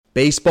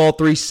Baseball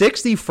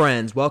 360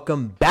 friends,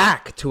 welcome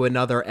back to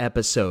another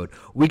episode.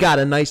 We got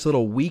a nice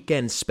little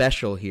weekend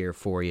special here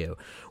for you.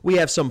 We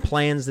have some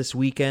plans this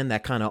weekend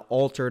that kind of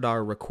altered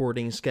our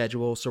recording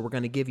schedule, so we're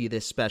going to give you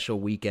this special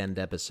weekend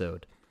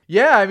episode.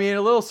 Yeah, I mean,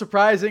 a little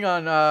surprising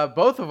on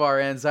both of our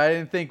ends. I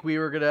didn't think we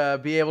were going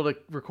to be able to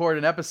record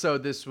an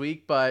episode this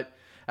week, but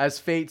as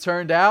fate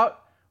turned out,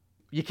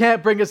 you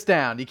can't bring us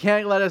down. You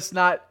can't let us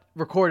not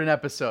record an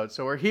episode.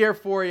 So we're here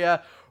for you.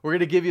 We're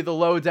going to give you the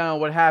lowdown on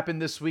what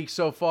happened this week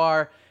so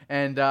far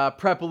and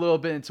prep a little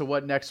bit into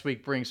what next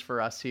week brings for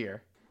us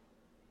here.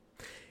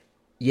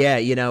 Yeah,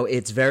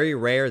 it's very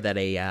rare that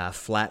a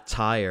flat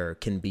tire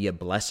can be a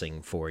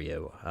blessing for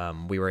you.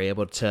 We were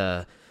able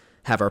to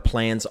have our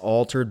plans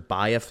altered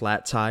by a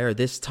flat tire,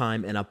 this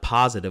time in a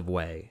positive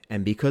way.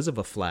 And because of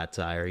a flat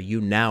tire,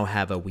 you now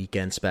have a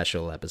weekend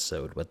special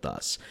episode with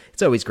us.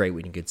 It's always great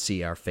when you could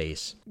see our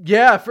face.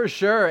 Yeah, for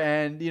sure.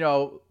 And,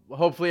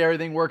 hopefully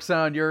everything works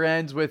out on your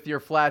ends with your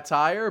flat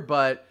tire.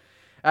 But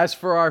as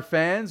for our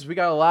fans, we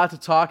got a lot to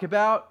talk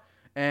about.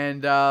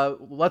 And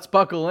let's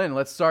buckle in.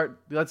 Let's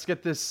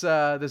get this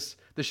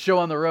show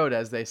on the road,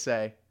 as they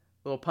say.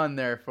 Little pun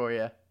there for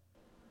you.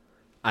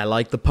 I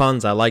like the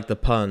puns.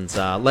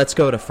 Let's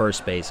go to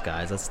first base,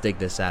 guys. Let's dig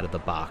this out of the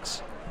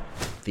box.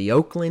 The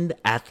Oakland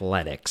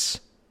Athletics.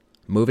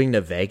 Moving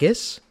to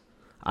Vegas?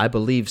 I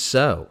believe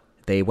so.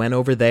 They went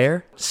over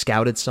there,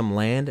 scouted some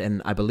land,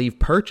 and I believe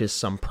purchased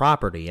some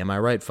property. Am I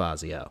right,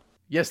 Fazio?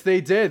 Yes,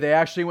 they did. They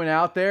actually went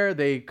out there.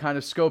 They kind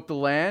of scoped the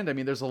land. I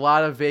mean, there's a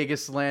lot of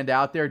Vegas land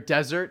out there.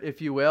 Desert,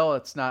 if you will.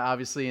 It's not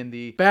obviously in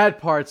the bad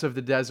parts of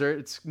the desert.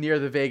 It's near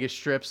the Vegas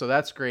Strip, so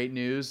that's great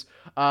news.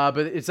 But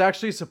it's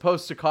actually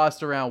supposed to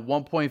cost around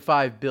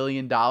 $1.5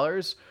 billion,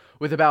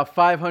 with about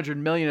 $500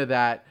 million of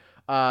that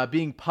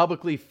being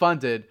publicly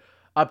funded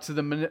up to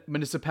the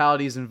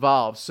municipalities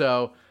involved.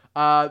 So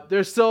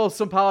there's still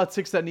some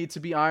politics that need to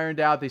be ironed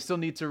out. They still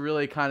need to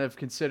really kind of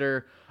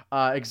consider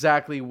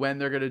exactly when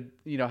they're going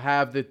to,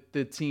 have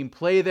the team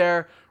play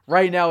there.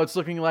 Right now, it's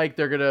looking like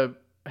they're going to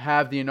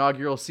have the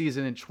inaugural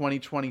season in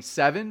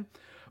 2027.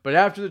 But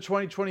after the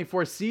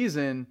 2024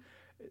 season,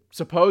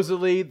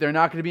 supposedly they're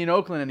not going to be in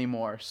Oakland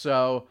anymore.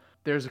 So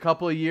there's a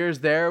couple of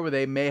years there where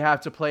they may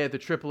have to play at the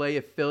AAA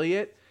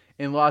affiliate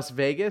in Las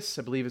Vegas.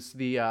 I believe it's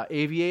the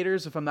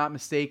Aviators, if I'm not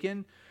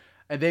mistaken.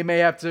 And they may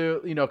have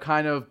to,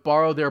 kind of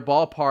borrow their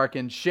ballpark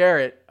and share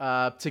it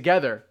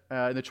together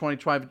in the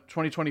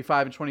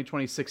 2025 and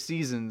 2026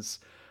 seasons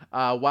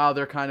while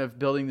they're kind of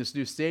building this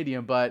new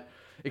stadium. But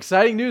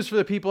exciting news for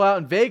the people out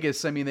in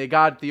Vegas. I mean, they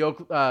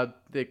obviously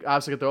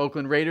got the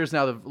Oakland Raiders.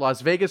 Now the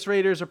Las Vegas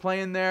Raiders are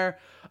playing there.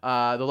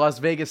 The Las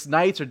Vegas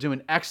Knights are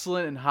doing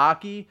excellent in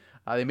hockey.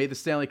 They made the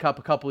Stanley Cup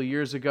a couple of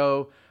years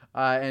ago.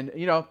 And,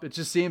 it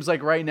just seems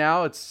like right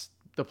now it's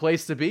the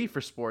place to be for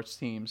sports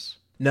teams.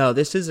 No,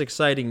 this is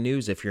exciting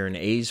news if you're an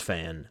A's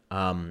fan.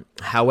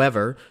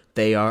 However,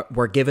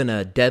 were given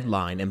a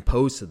deadline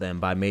imposed to them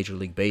by Major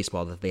League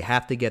Baseball that they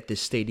have to get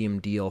this stadium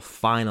deal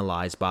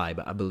finalized by,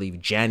 I believe,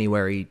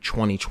 January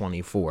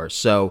 2024.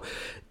 So,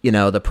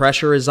 the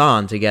pressure is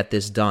on to get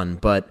this done.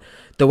 But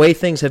the way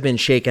things have been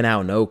shaken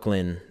out in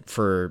Oakland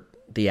for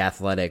the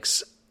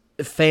Athletics,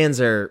 fans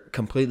are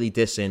completely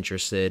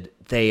disinterested.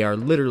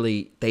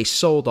 They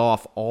sold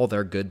off all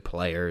their good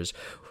players.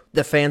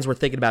 The fans were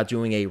thinking about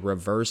doing a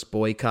reverse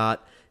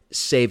boycott.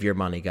 Save your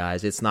money,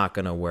 guys. It's not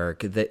going to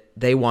work.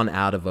 They want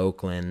out of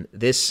Oakland.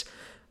 This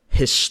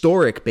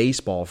historic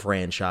baseball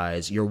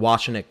franchise, you're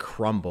watching it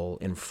crumble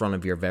in front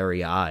of your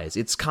very eyes.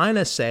 It's kind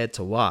of sad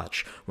to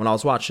watch. When I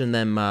was watching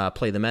them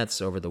play the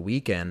Mets over the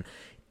weekend,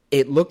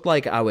 it looked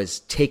like I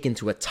was taken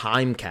to a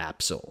time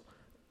capsule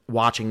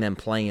watching them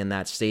play in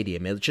that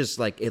stadium.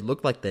 It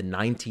looked like the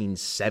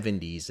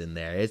 1970s in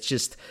there.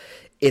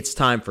 It's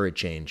time for a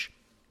change.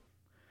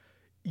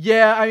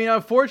 Yeah, I mean,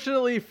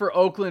 unfortunately for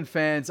Oakland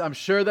fans, I'm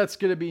sure that's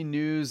going to be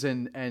news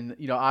and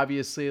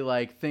obviously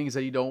like things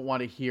that you don't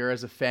want to hear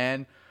as a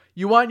fan.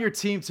 You want your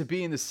team to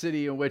be in the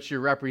city in which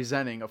you're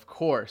representing, of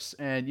course.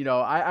 And,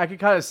 I can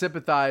kind of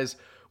sympathize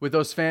with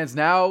those fans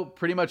now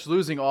pretty much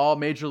losing all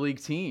major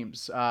league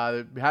teams.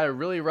 Had a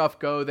really rough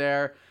go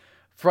there.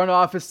 Front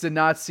office did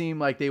not seem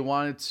like they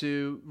wanted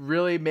to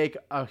really make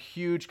a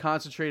huge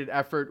concentrated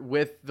effort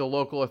with the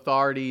local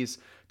authorities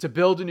to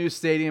build a new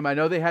stadium. I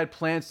know they had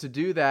plans to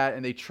do that,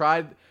 and they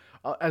tried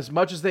as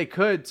much as they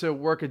could to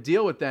work a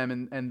deal with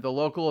them. And the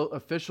local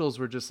officials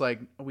were just like,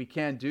 we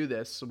can't do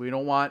this. We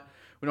don't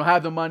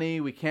have the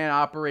money. We can't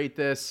operate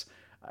this.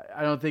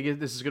 I don't think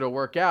this is going to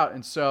work out.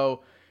 And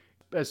so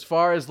as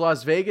far as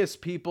Las Vegas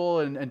people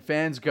and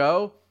fans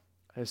go,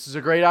 this is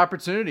a great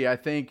opportunity. I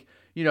think,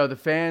 the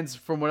fans,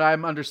 from what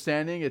I'm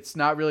understanding, it's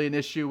not really an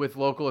issue with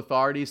local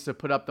authorities to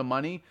put up the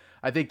money.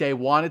 I think they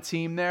want a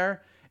team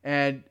there.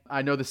 And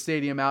I know the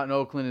stadium out in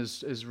Oakland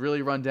is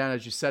really run down,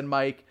 as you said,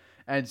 Mike.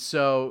 And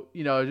so,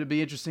 it'd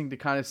be interesting to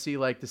kind of see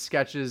like the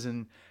sketches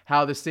and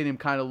how the stadium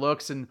kind of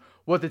looks and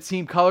what the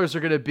team colors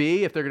are going to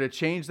be, if they're going to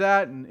change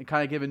that and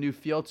kind of give a new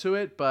feel to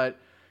it. But,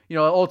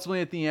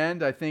 ultimately at the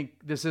end, I think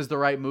this is the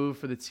right move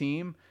for the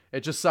team.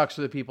 It just sucks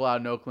for the people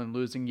out in Oakland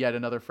losing yet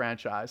another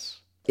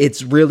franchise.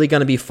 It's really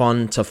going to be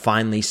fun to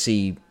finally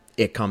see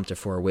it come to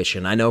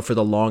fruition. I know for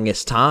the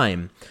longest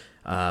time,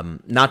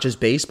 not just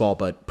baseball,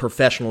 but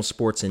professional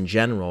sports in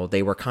general,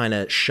 they were kind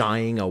of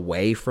shying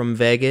away from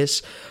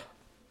Vegas.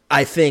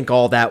 I think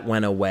all that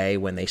went away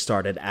when they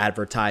started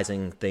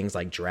advertising things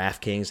like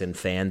DraftKings and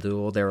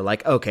FanDuel. They were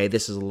like, okay,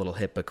 this is a little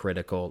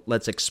hypocritical.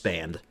 Let's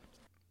expand.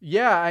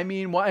 Yeah, I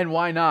mean, and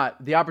why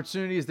not? The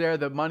opportunity is there.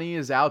 The money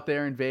is out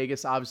there in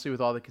Vegas, obviously,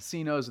 with all the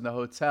casinos and the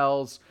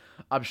hotels.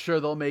 I'm sure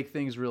they'll make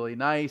things really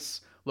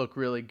nice, look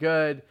really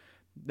good.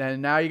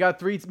 Then now you got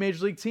 3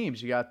 major league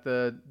teams. You got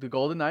the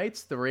Golden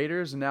Knights, the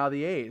Raiders, and now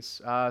the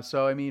A's.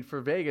 So, I mean,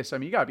 for Vegas, I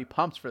mean, you got to be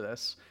pumped for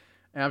this.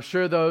 And I'm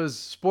sure those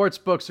sports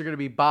books are going to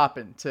be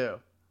bopping, too.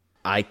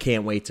 I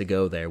can't wait to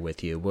go there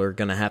with you. We're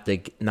going to have to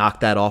knock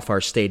that off our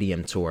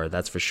stadium tour,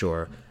 that's for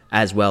sure,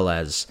 as well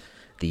as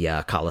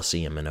the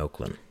Coliseum in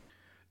Oakland.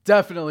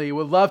 Definitely.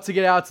 Would love to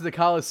get out to the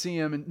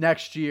Coliseum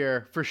next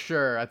year, for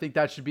sure. I think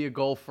that should be a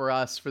goal for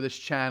us, for this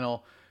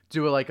channel.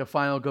 Do like a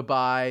final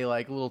goodbye,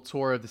 like a little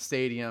tour of the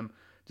stadium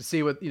to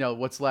see what,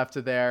 what's left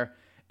of there.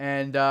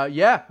 And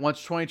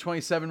once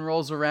 2027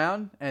 rolls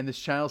around and this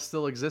channel's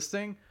still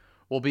existing,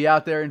 we'll be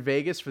out there in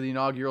Vegas for the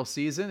inaugural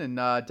season and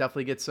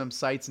definitely get some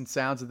sights and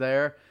sounds of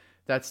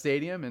that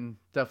stadium, and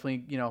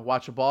definitely,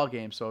 watch a ball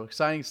game. So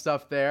exciting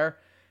stuff there.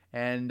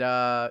 And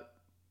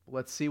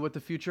let's see what the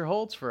future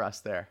holds for us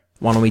there.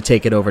 Why don't we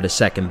take it over to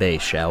second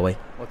base, shall we?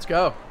 Let's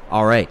go.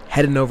 All right,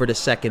 heading over to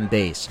second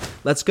base.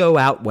 Let's go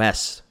out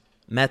west.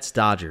 Mets,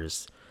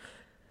 Dodgers.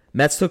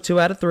 Mets took 2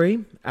 out of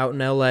 3 out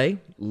in L.A.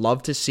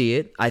 Love to see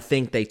it. I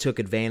think they took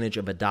advantage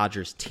of a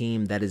Dodgers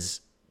team that is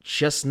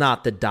just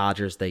not the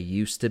Dodgers they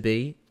used to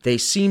be. They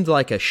seemed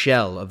like a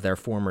shell of their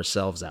former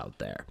selves out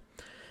there.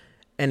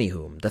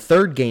 Anywho, the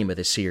third game of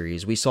the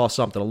series, we saw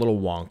something a little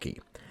wonky.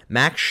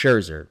 Max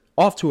Scherzer,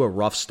 off to a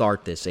rough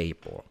start this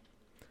April.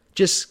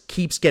 Just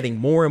keeps getting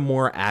more and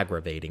more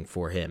aggravating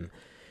for him.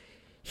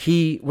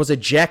 He was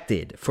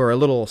ejected for a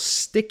little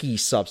sticky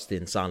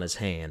substance on his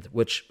hand,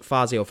 which,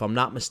 Fazio, if I'm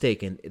not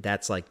mistaken,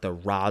 that's like the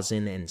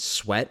rosin and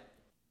sweat.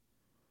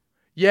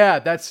 Yeah,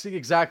 that's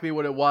exactly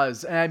what it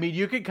was. And I mean,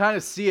 you could kind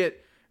of see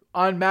it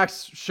on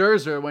Max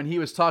Scherzer when he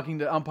was talking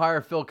to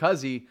umpire Phil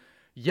Cuzzi,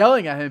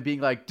 yelling at him, being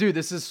like, dude,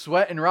 this is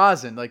sweat and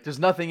rosin. Like, there's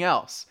nothing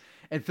else.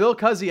 And Phil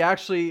Cuzzi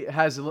actually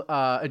has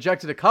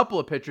ejected a couple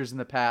of pitchers in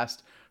the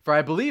past for,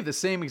 I believe, the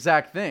same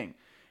exact thing.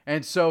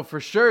 And so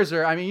for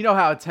Scherzer, I mean, you know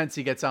how intense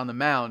he gets on the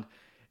mound.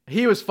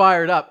 He was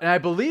fired up. And I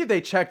believe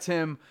they checked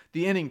him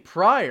the inning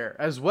prior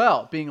as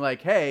well, being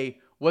like, hey,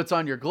 what's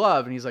on your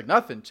glove? And he's like,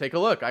 nothing. Take a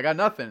look. I got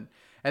nothing.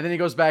 And then he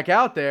goes back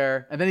out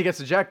there, and then he gets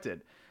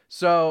ejected.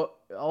 So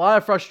a lot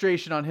of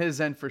frustration on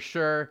his end for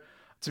sure.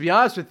 To be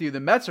honest with you,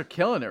 the Mets are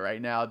killing it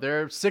right now.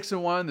 They're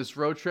 6-1 this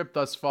road trip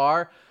thus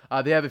far.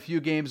 They have a few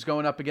games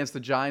going up against the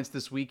Giants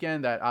this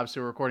weekend that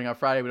obviously we're recording on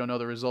Friday. We don't know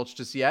the results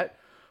just yet.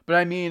 But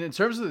I mean, in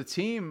terms of the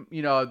team,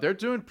 they're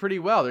doing pretty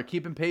well. They're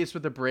keeping pace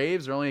with the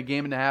Braves. They're only a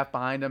game and a half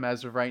behind them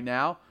as of right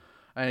now.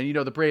 And,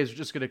 the Braves are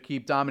just going to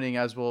keep dominating,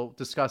 as we'll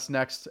discuss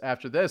next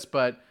after this.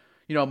 But,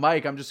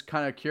 Mike, I'm just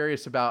kind of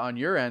curious about on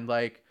your end,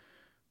 like,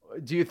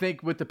 do you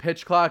think with the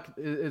pitch clock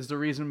is the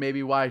reason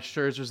maybe why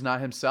Scherzer's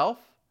not himself?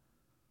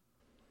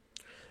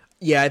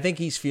 Yeah, I think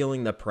he's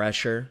feeling the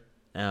pressure.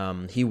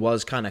 He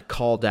was kind of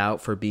called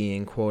out for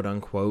being, quote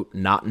unquote,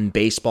 not in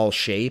baseball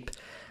shape.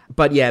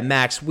 But yeah,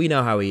 Max, we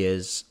know how he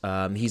is.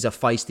 He's a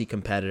feisty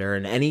competitor,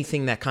 and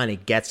anything that kind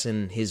of gets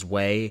in his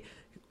way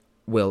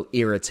will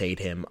irritate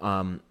him.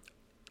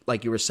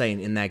 Like you were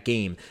saying in that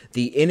game,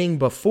 the inning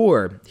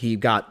before he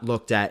got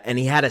looked at, and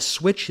he had to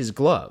switch his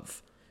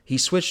glove. He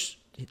switched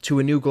to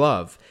a new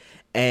glove,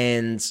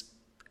 and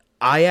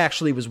I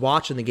actually was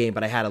watching the game,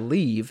 but I had to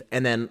leave,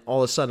 and then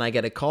all of a sudden I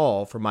get a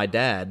call from my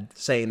dad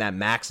saying that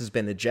Max has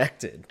been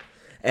ejected.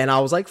 And I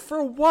was like,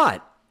 for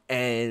what?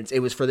 And it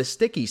was for the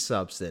sticky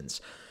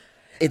substance.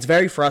 It's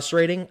very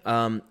frustrating.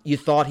 You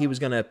thought he was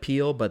going to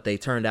appeal, but they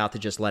turned out to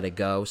just let it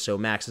go. So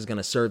Max is going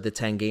to serve the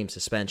 10-game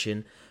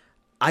suspension.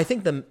 I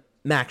think the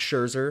Max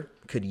Scherzer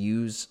could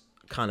use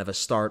kind of a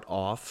start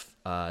off.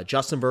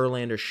 Justin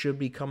Verlander should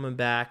be coming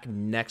back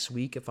next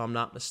week, if I'm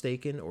not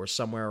mistaken, or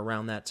somewhere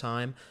around that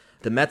time.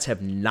 The Mets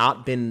have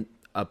not been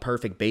a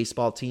perfect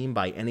baseball team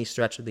by any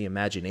stretch of the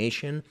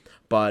imagination,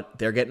 but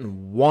they're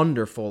getting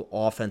wonderful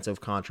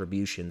offensive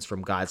contributions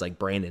from guys like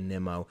Brandon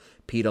Nimmo,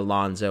 Pete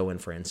Alonso, and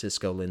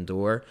Francisco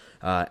Lindor.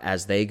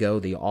 As they go,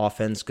 the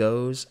offense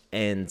goes,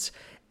 and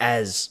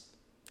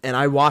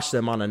I watch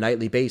them on a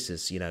nightly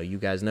basis. You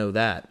guys know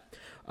that.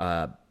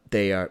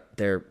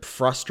 They're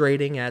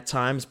frustrating at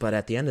times, but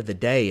at the end of the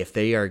day, if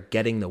they are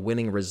getting the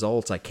winning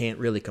results, I can't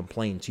really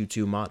complain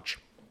too much.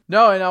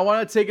 No, and I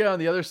want to take it on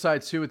the other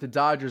side too with the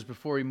Dodgers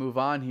before we move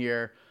on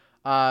here.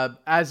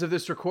 As of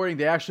this recording,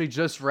 they actually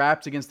just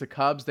wrapped against the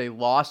Cubs. They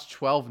lost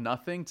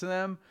 12-0 to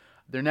them.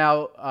 They're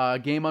now a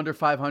game under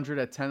 500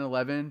 at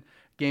 10-11,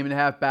 game and a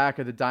half back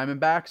of the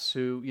Diamondbacks,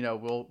 who,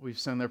 we've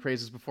sung their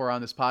praises before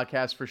on this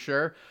podcast for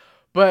sure.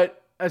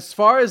 But as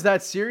far as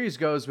that series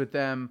goes with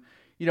them,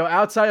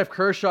 outside of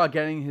Kershaw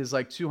getting his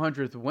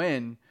 200th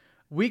win,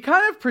 we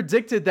kind of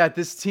predicted that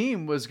this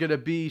team was going to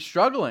be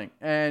struggling,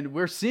 and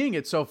we're seeing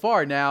it so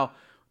far. Now,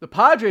 the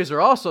Padres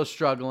are also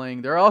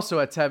struggling. They're also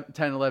at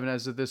 10-11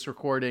 as of this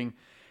recording.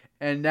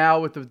 And now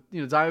with the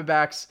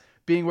Diamondbacks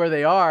being where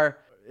they are,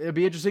 it'll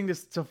be interesting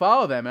to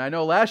follow them. And I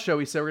know last show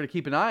we said we're going to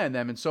keep an eye on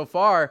them, and so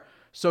far,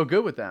 so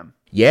good with them.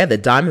 Yeah, the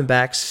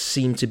Diamondbacks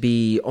seem to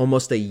be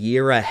almost a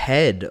year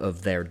ahead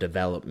of their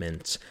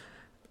development.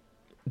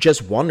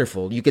 Just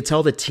wonderful. You could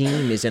tell the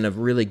team is in a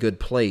really good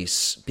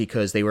place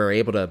because they were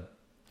able to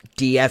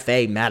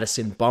DFA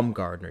Madison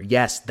Bumgarner.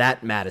 Yes,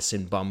 that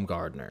Madison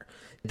Bumgarner.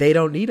 They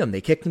don't need him.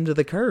 They kicked him to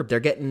the curb. They're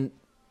getting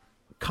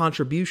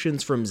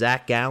contributions from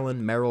Zach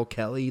Gallen, Merrill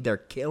Kelly. They're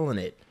killing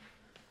it.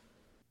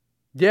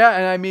 Yeah,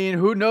 and I mean,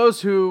 who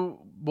knows who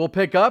will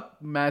pick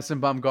up Madison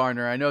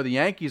Bumgarner? I know the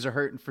Yankees are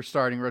hurting for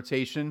starting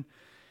rotation.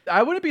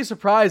 I wouldn't be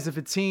surprised if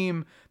a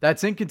team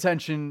that's in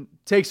contention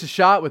takes a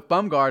shot with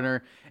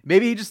Bumgarner.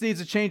 Maybe he just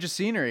needs a change of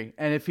scenery,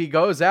 and if he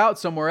goes out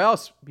somewhere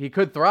else, he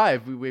could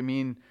thrive.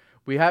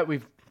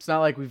 It's not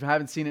like we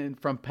haven't seen it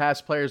from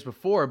past players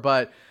before,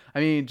 but I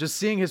mean, just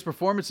seeing his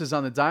performances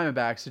on the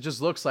Diamondbacks, it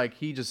just looks like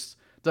he just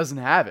doesn't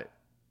have it.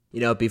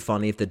 It'd be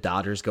funny if the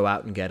Dodgers go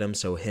out and get him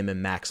so him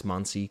and Max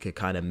Muncy could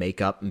kind of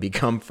make up and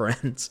become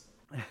friends.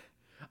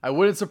 I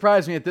wouldn't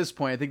surprise me at this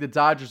point. I think the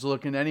Dodgers are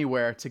looking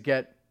anywhere to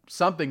get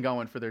something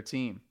going for their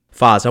team.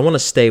 Foz, I want to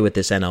stay with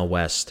this NL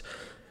West.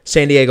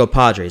 San Diego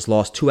Padres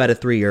lost 2 out of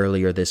 3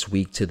 earlier this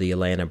week to the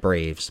Atlanta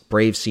Braves.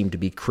 Braves seem to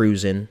be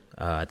cruising.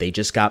 They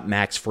just got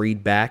Max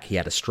Fried back. He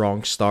had a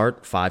strong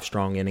start, 5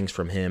 strong innings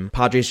from him.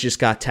 Padres just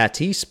got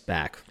Tatis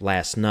back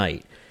last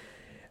night.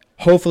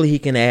 Hopefully he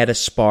can add a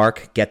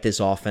spark, get this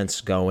offense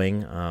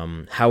going.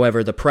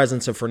 However, the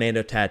presence of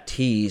Fernando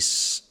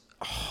Tatis,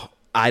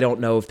 I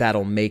don't know if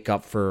that'll make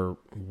up for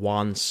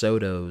Juan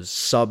Soto's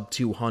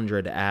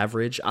sub-200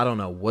 average. I don't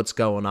know what's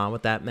going on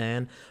with that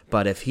man.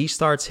 But if he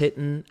starts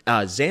hitting...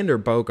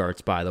 Xander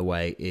Bogaerts, by the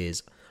way,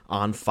 is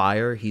on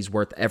fire. He's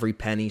worth every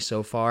penny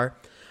so far.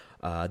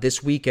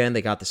 This weekend,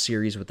 they got the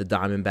series with the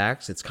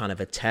Diamondbacks. It's kind of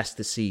a test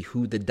to see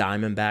who the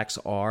Diamondbacks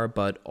are,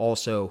 but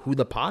also who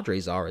the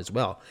Padres are as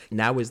well.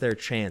 Now is their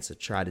chance to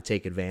try to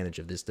take advantage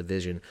of this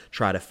division,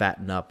 try to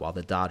fatten up while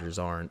the Dodgers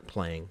aren't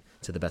playing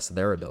to the best of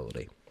their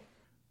ability.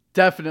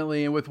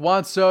 Definitely. And with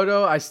Juan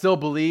Soto, I still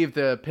believe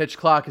the pitch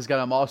clock has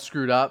got him all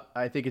screwed up.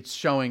 I think it's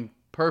showing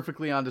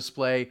perfectly on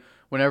display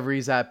whenever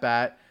he's at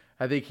bat.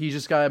 I think he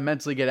just got to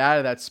mentally get out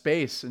of that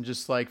space and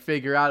just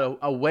figure out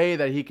a way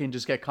that he can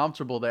just get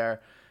comfortable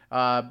there.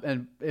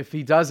 And if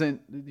he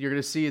doesn't, you're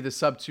going to see the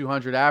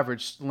sub-200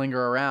 average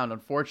linger around,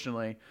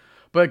 unfortunately.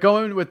 But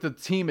going with the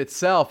team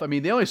itself, I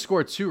mean, they only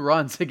scored 2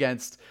 runs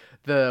against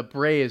the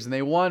Braves, and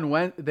they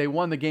won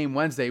the game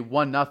Wednesday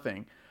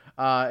 1-0.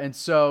 And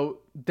so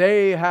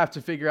they have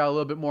to figure out a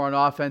little bit more on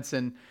offense.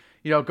 And,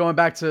 going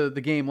back to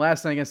the game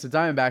last night against the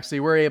Diamondbacks, they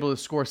were able to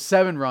score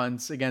 7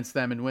 runs against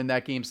them and win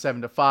that game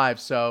 7-5.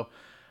 So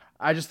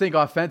I just think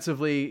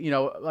offensively,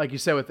 like you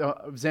said, with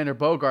Xander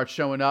Bogaerts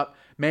showing up,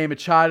 Manny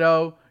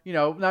Machado,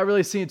 not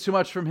really seeing too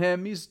much from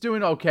him. He's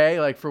doing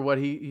okay, for what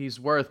he's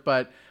worth,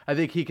 but I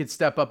think he could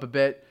step up a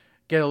bit,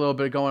 get a little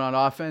bit going on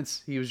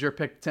offense. He was your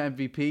pick to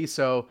MVP,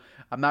 so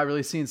I'm not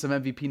really seeing some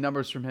MVP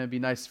numbers from him. It'd be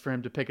nice for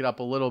him to pick it up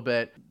a little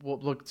bit. We'll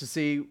look to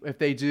see if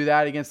they do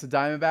that against the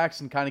Diamondbacks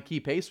and kind of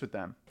keep pace with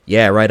them.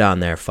 Yeah, right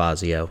on there,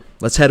 Fazio.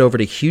 Let's head over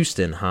to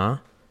Houston, huh?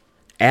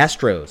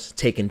 Astros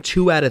taking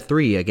 2 out of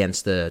 3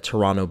 against the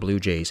Toronto Blue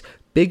Jays.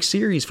 Big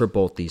series for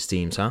both these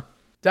teams, huh?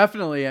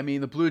 Definitely. I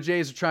mean, the Blue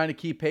Jays are trying to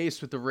keep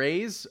pace with the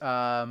Rays.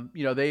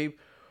 They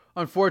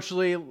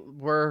unfortunately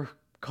were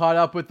caught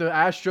up with the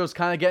Astros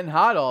kind of getting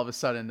hot all of a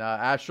sudden.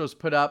 Astros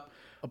put up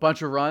a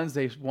bunch of runs.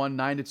 They won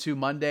 9-2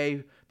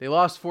 Monday. They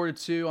lost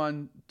 4-2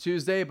 on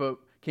Tuesday, but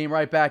came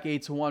right back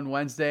 8-1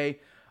 Wednesday.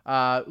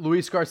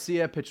 Luis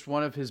Garcia pitched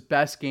one of his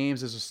best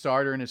games as a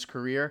starter in his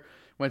career.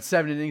 Went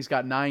 7 innings,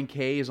 got 9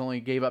 Ks, only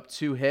gave up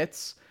 2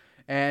 hits.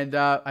 And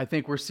I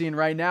think we're seeing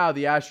right now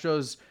the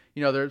Astros,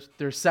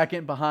 they're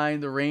second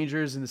behind the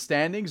Rangers in the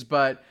standings,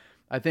 but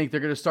I think they're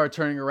going to start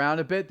turning around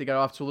a bit. They got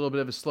off to a little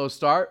bit of a slow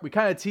start. We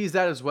kind of teased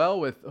that as well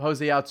with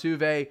Jose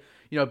Altuve,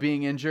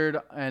 being injured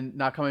and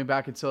not coming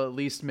back until at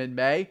least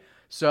mid-May.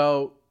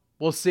 So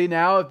we'll see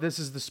now if this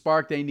is the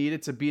spark they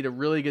needed to beat a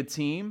really good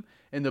team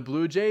in the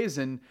Blue Jays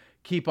and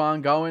keep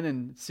on going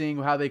and seeing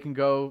how they can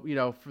go,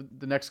 for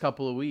the next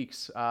couple of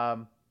weeks.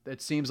 It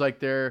seems like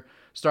they're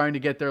starting to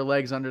get their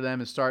legs under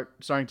them and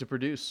starting to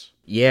produce.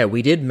 Yeah,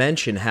 we did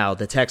mention how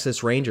the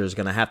Texas Rangers are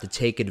going to have to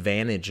take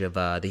advantage of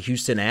the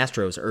Houston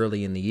Astros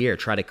early in the year,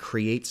 try to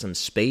create some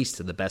space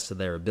to the best of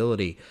their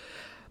ability.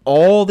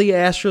 All the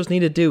Astros need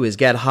to do is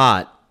get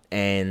hot,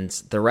 and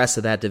the rest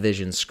of that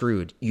division's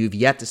screwed. You've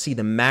yet to see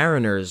the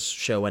Mariners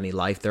show any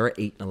life. They're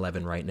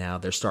 8-11 right now.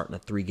 They're starting a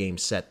 3-game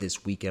set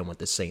this weekend with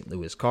the St.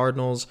 Louis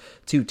Cardinals,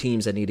 2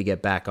 teams that need to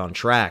get back on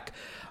track.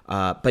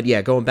 But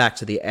yeah, going back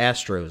to the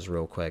Astros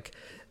real quick,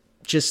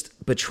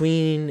 just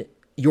between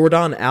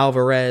Yordan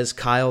Alvarez,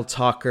 Kyle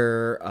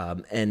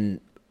Tucker,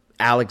 and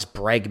Alex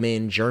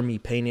Bregman, Jeremy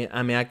Pena,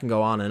 I mean, I can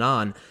go on and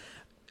on.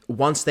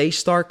 once they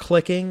start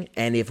clicking,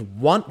 and if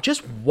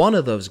just one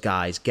of those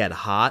guys get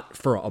hot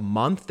for a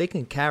month, they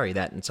can carry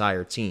that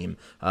entire team.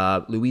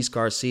 Luis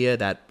Garcia,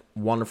 that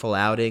wonderful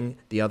outing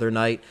the other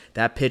night,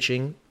 that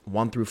pitching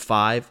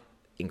 1-5,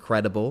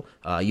 incredible.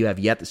 You have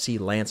yet to see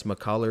Lance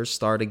McCullers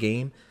start a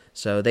game.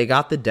 So they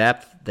got the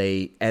depth.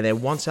 And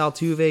then once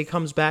Altuve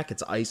comes back,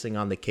 it's icing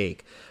on the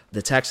cake.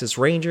 The Texas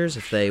Rangers,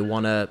 if they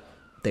want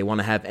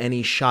to have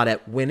any shot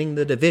at winning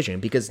the division,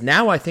 because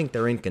now I think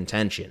they're in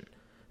contention.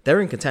 They're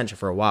in contention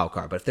for a wild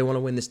card, but if they want to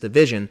win this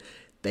division,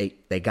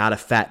 they got to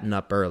fatten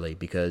up early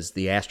because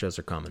the Astros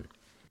are coming.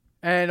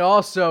 And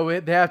also,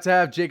 they have to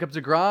have Jacob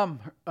deGrom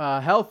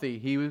healthy.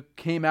 He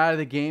came out of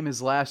the game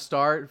his last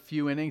start,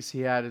 few innings.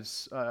 He had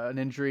an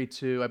injury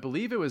to, I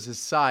believe it was his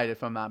side,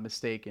 if I'm not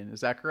mistaken.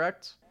 Is that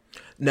correct?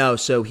 No,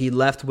 so he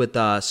left with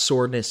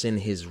soreness in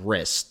his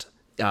wrist.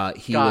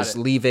 He was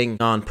leaving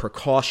on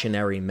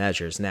precautionary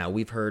measures. Now,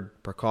 we've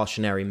heard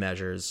precautionary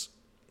measures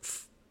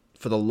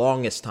for the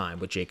longest time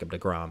with Jacob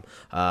deGrom.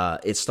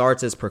 It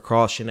starts as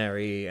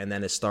precautionary, and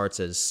then it starts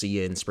as see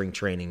you in spring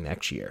training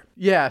next year.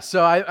 Yeah,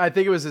 so I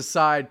think it was his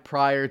side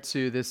prior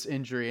to this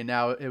injury, and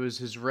now it was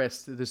his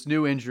wrist, this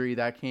new injury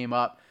that came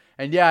up.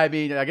 And yeah, I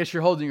mean, I guess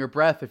you're holding your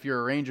breath if you're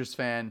a Rangers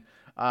fan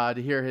to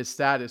hear his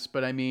status.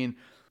 But I mean,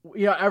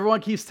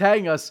 everyone keeps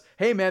tagging us,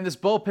 hey man, this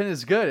bullpen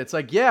is good. It's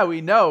like, yeah, we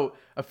know.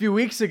 A few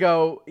weeks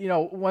ago,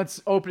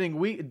 once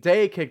opening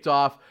day kicked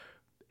off,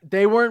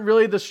 they weren't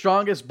really the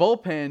strongest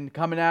bullpen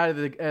coming out of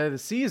the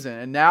season.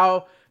 And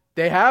now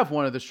they have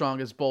one of the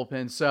strongest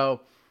bullpens.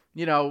 So,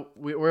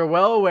 we're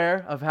well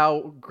aware of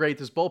how great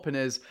this bullpen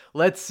is.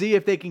 Let's see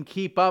if they can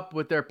keep up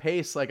with their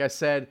pace, like I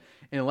said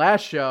in the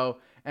last show,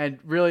 and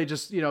really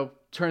just,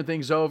 turn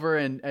things over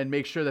and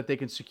make sure that they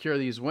can secure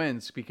these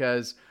wins,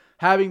 because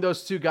having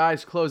those two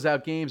guys close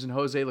out games, and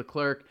Jose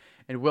Leclerc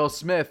and Will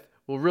Smith,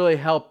 will really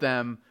help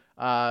them,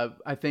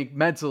 I think,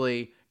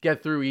 mentally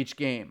get through each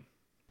game.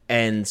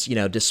 And,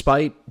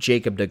 despite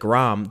Jacob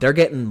deGrom, they're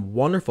getting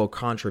wonderful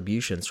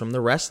contributions from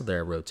the rest of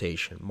their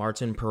rotation.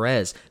 Martin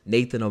Perez,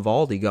 Nathan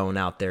Eovaldi going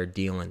out there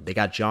dealing. They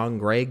got John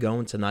Gray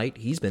going tonight.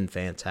 He's been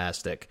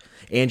fantastic.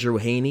 Andrew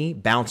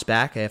Heaney bounced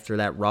back after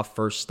that rough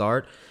first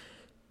start.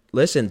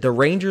 Listen, the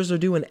Rangers are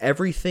doing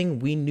everything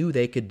we knew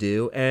they could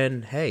do.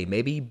 And, hey,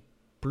 maybe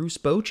Bruce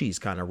Bochy's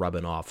kind of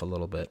rubbing off a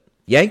little bit.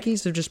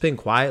 Yankees have just been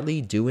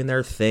quietly doing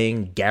their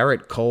thing.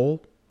 Garrett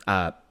Cole,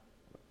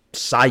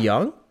 Cy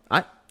Young,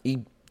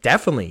 he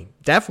definitely.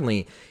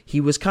 He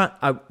was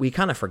we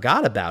kind of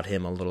forgot about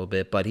him a little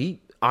bit, but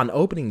on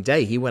opening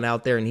day he went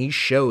out there and he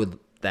showed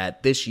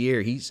that this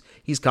year he's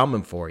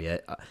coming for you.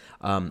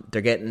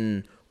 They're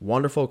getting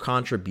wonderful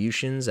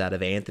contributions out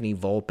of Anthony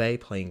Volpe,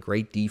 playing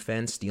great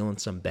defense, stealing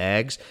some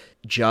bags.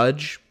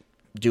 Judge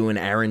doing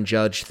Aaron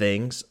Judge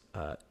things.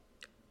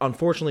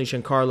 Unfortunately,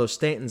 Giancarlo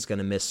Stanton's going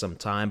to miss some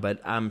time,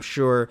 but I'm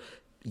sure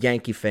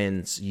Yankee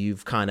fans,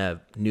 you've kind of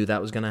knew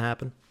that was going to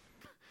happen.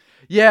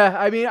 Yeah,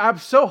 I mean, I'm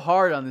so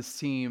hard on this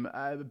team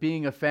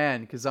being a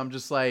fan, because I'm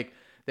just like,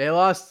 they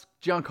lost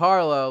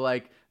Giancarlo.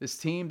 Like, this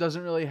team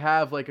doesn't really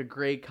have like a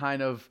great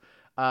kind of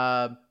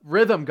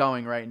rhythm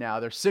going right now.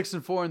 They're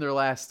 6-4 in their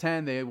last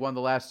 10. They won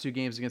the last 2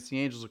 games against the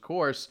Angels, of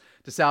course,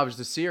 to salvage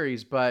the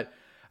series. But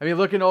I mean,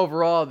 looking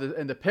overall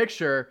in the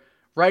picture,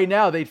 right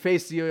now they'd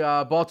face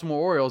the Baltimore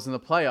Orioles in the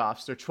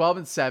playoffs. They're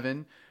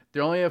 12-7.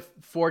 They're only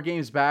 4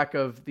 games back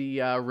of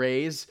the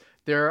Rays.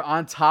 They're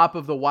on top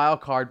of the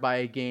wild card by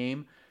a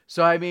game.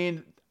 So, I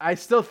mean, I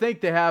still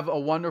think they have a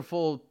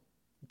wonderful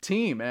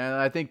team. And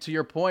I think, to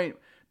your point,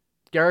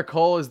 Garrett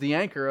Cole is the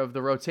anchor of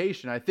the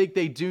rotation. I think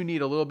they do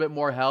need a little bit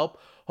more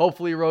help.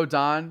 Hopefully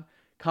Rodon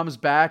comes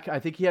back. I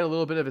think he had a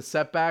little bit of a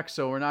setback,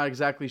 so we're not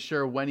exactly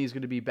sure when he's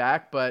going to be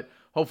back, but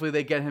hopefully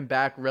they get him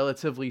back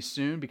relatively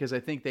soon, because I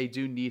think they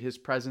do need his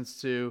presence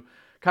to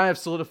kind of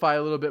solidify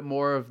a little bit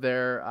more of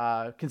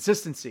their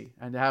consistency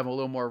and to have a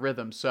little more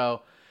rhythm.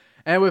 So,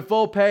 and with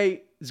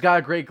Volpe, he's got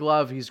a great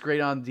glove. He's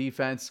great on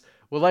defense.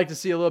 Would like to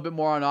see a little bit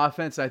more on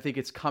offense. I think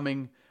it's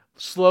coming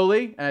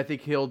slowly, and I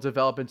think he'll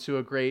develop into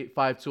a great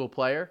 5-tool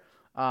player.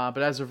 But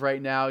as of right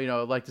now,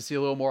 I'd like to see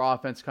a little more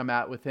offense come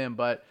out with him.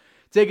 But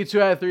taking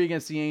 2 out of 3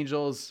 against the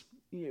Angels,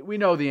 we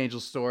know the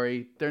Angels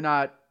story. They're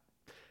not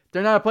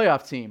a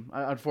playoff team,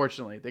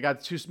 unfortunately. They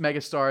got 2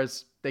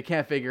 megastars. They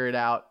can't figure it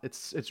out.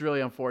 It's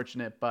really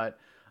unfortunate, but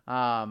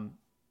that's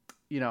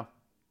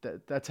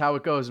how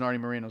it goes in Artie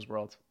Moreno's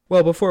world.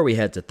 Well, before we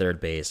head to third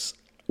base,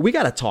 we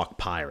got to talk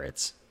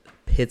Pirates.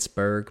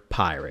 Pittsburgh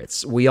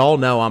Pirates. We all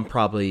know I'm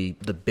probably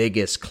the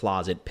biggest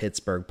closet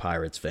Pittsburgh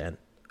Pirates fan.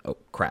 Oh,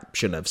 crap.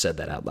 Shouldn't have said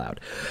that out loud.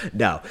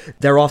 No,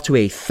 they're off to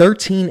a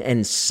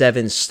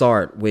 13-7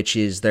 start, which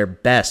is their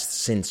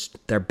best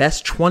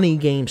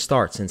 20-game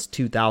start since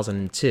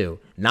 2002.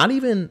 Not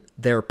even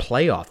their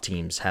playoff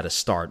teams had a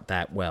start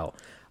that well.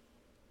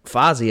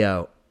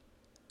 Fazio,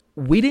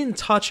 we didn't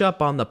touch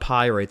up on the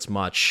Pirates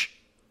much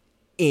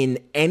in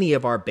any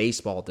of our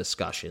baseball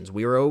discussions.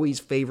 We were always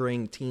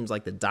favoring teams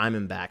like the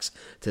Diamondbacks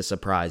to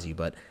surprise you,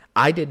 but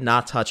I did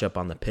not touch up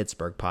on the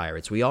Pittsburgh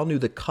Pirates. We all knew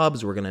the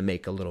Cubs were going to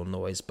make a little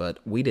noise, but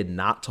we did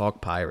not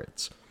talk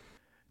Pirates.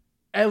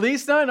 At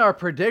least not in our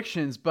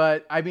predictions,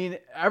 but I mean,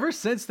 ever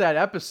since that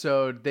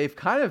episode, they've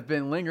kind of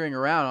been lingering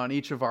around on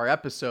each of our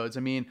episodes. I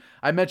mean,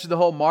 I mentioned the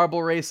whole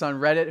marble race on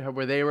Reddit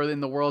where they were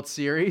in the World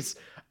Series.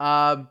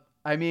 I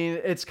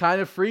mean, it's kind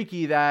of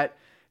freaky that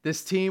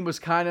this team was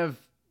kind of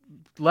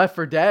left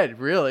for dead,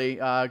 really,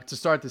 to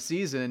start the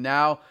season. And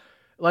now,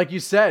 like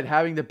you said,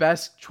 having the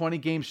best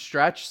 20-game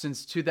stretch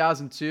since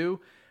 2002,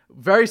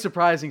 very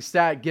surprising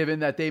stat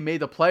given that they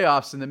made the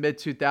playoffs in the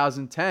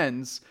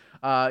mid-2010s.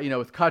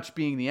 With Kutch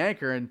being the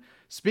anchor. And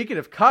speaking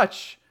of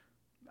Kutch,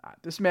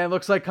 this man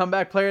looks like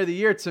comeback player of the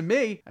year to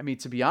me. I mean,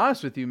 to be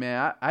honest with you,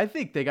 man, I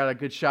think they got a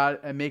good shot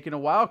at making a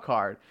wild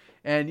card.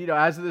 And,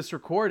 as of this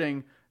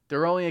recording,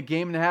 they're only a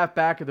game and a half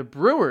back of the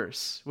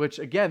Brewers, which,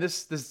 again,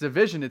 this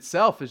division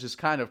itself is just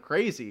kind of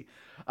crazy.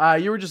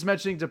 You were just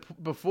mentioning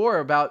before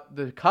about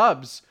the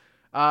Cubs.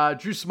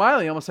 Drew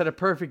Smyly almost had a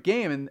perfect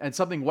game and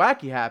something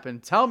wacky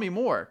happened. Tell me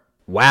more.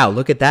 Wow,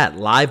 look at that.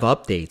 Live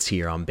updates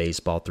here on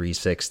Baseball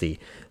 360.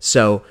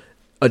 So,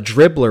 a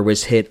dribbler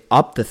was hit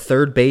up the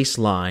third base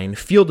line,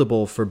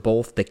 fieldable for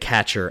both the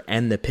catcher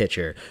and the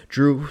pitcher.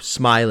 Drew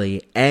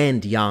Smyly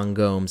and Yan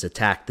Gomes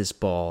attacked this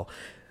ball.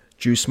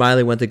 Drew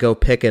Smyly went to go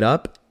pick it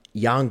up.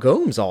 Yan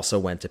Gomes also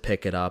went to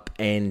pick it up,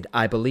 and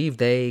I believe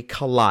they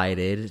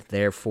collided,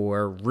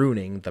 therefore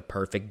ruining the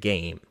perfect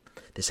game.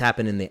 This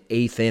happened in the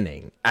 8th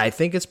inning. I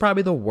think it's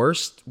probably the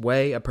worst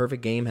way a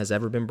perfect game has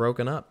ever been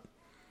broken up.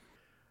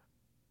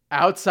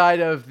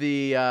 Outside of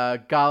the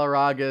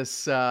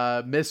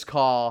Galarragas missed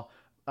call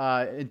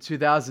in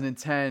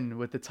 2010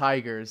 with the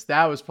Tigers,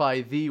 that was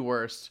probably the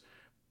worst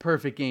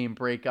perfect game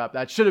breakup.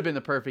 That should have been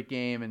the perfect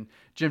game, and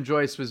Jim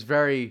Joyce was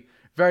very,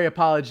 very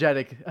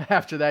apologetic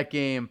after that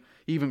game.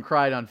 He even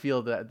cried on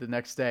field the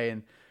next day,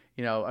 and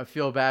I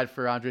feel bad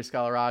for Andres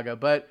Galarraga,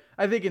 but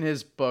I think in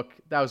his book,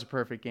 that was a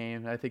perfect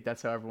game. I think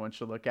that's how everyone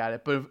should look at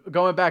it. But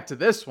going back to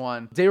this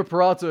one, David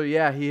Peralta,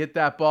 yeah, he hit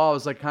that ball. It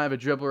was like kind of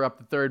a dribbler up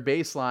the third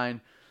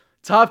baseline.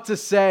 Tough to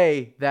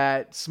say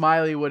that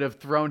Smyly would have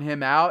thrown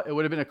him out. It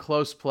would have been a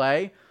close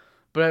play.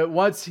 But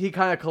once he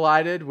kind of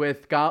collided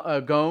with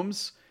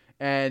Gomes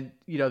and,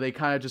 they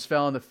kind of just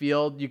fell on the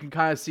field, you can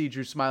kind of see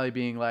Drew Smyly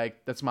being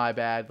like, that's my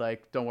bad.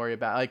 Like, don't worry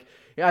about it. Like,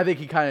 yeah, I think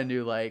he kind of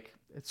knew, like,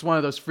 it's one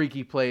of those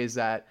freaky plays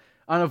that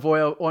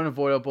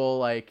unavoidable.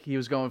 Like, he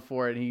was going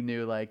for it and he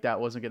knew, like,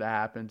 that wasn't going to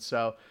happen.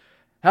 So,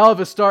 hell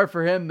of a start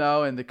for him,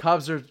 though. And the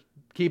Cubs are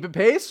keeping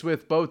pace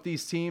with both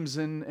these teams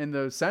in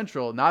the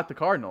Central, not the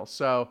Cardinals.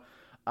 So,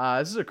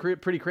 this is a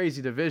pretty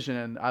crazy division,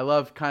 and I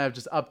love kind of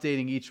just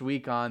updating each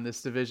week on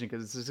this division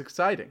because it's just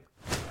exciting.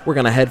 We're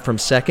going to head from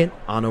second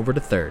on over to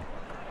third.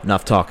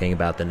 Enough talking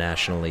about the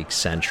National League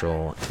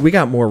Central. We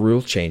got more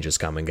rule changes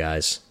coming,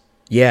 guys.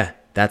 Yeah,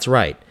 that's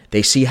right.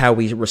 They see how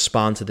we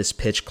respond to this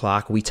pitch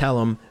clock. We tell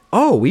them,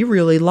 oh, we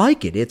really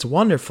like it. It's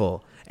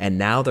wonderful. And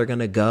now they're going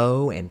to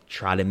go and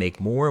try to make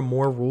more and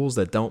more rules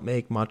that don't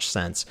make much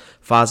sense.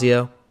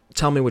 Fazio,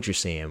 tell me what you're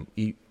seeing.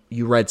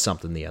 You read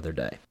something the other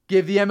day.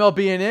 Give the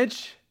MLB an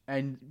inch,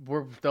 and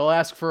they'll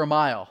ask for a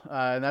mile.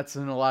 And that's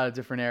in a lot of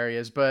different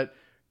areas. But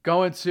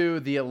going to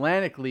the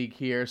Atlantic League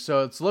here.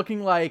 So it's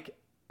looking like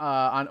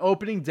on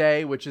opening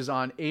day, which is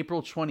on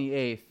April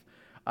 28th,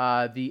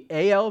 the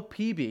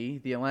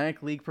ALPB, the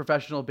Atlantic League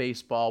Professional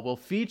Baseball, will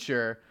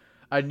feature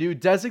a new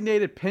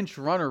designated pinch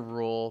runner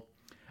rule,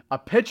 a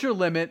pitcher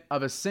limit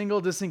of a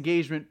single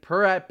disengagement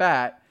per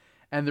at-bat,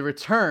 and the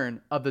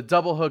return of the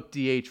double hook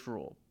DH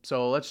rule.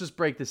 So let's just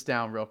break this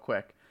down real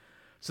quick.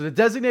 So the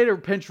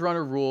designated pinch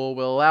runner rule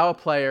will allow a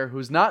player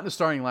who's not in the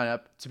starting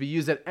lineup to be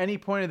used at any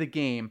point of the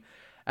game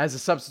as a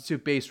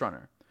substitute base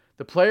runner.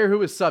 The player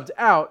who is subbed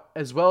out,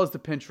 as well as the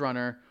pinch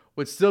runner,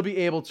 would still be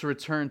able to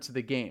return to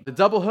the game. The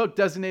double hook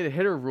designated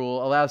hitter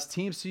rule allows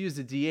teams to use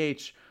the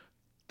DH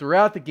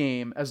throughout the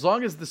game as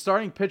long as the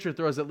starting pitcher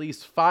throws at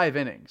least 5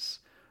 innings.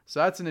 So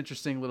that's an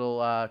interesting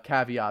little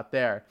caveat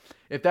there.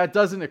 If that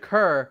doesn't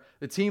occur,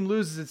 the team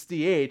loses its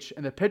DH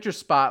and the pitcher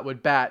spot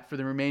would bat for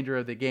the remainder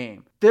of the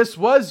game. This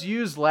was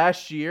used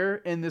last year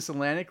in this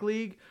Atlantic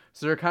League,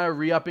 so they're kind of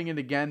re-upping it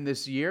again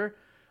this year.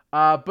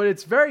 But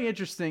it's very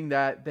interesting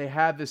that they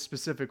have this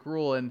specific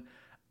rule, and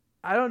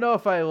I don't know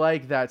if I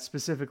like that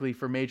specifically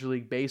for Major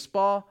League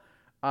Baseball.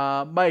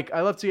 Mike,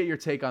 I'd love to get your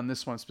take on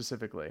this one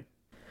specifically.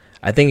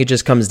 I think it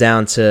just comes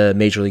down to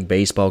Major League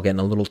Baseball getting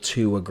a little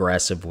too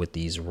aggressive with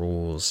these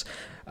rules.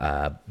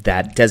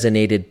 That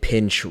designated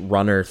pinch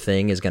runner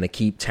thing is going to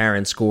keep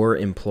Terrence Gore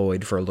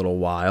employed for a little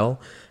while.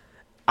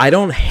 I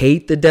don't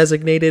hate the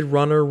designated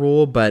runner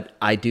rule, but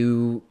I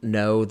do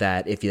know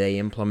that if they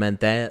implement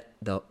that,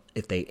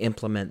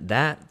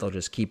 they'll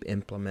just keep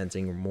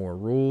implementing more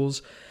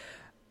rules.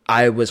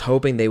 I was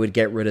hoping they would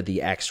get rid of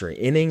the extra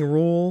inning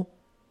rule,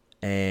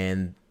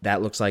 and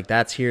that looks like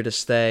that's here to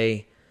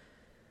stay.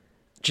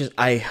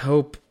 I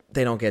hope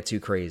they don't get too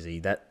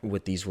crazy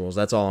with these rules.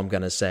 That's all I'm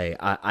going to say.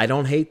 I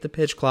don't hate the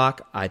pitch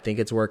clock. I think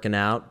it's working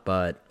out,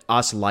 but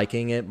us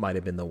liking it might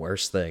have been the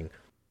worst thing.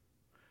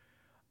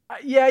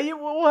 Yeah,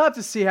 we'll have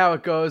to see how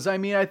it goes. I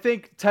mean, I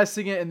think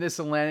testing it in this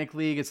Atlantic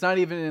League, it's not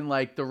even in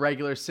like the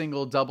regular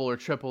single, double, or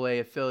triple A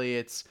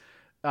affiliates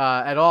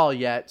at all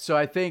yet. So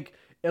I think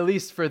at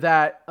least for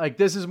that, like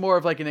this is more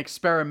of like an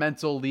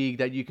experimental league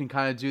that you can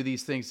kind of do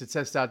these things to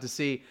test out to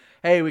see,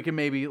 hey, we can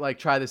maybe like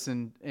try this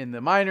in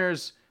the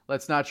minors.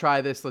 Let's not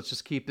try this. Let's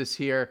just keep this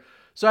here.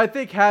 So I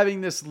think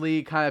having this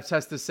league kind of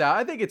test this out,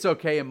 I think it's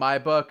okay in my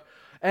book.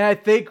 And I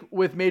think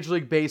with Major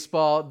League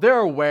Baseball, they're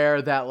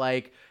aware that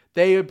like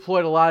they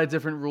employed a lot of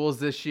different rules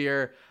this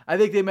year. I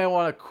think they may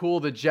want to cool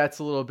the jets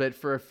a little bit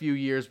for a few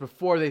years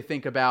before they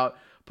think about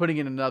putting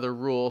in another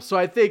rule. So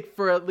I think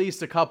for at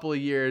least a couple of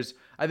years,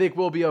 I think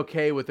we'll be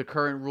okay with the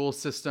current rule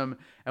system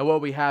and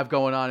what we have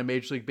going on in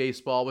Major League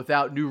Baseball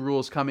without new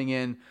rules coming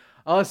in,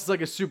 unless it's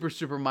like a super,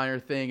 super minor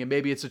thing. And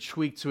maybe it's a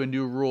tweak to a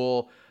new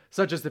rule,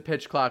 such as the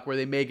pitch clock, where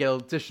they may get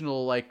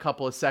additional like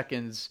couple of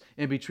seconds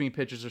in between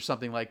pitches or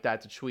something like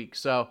that to tweak.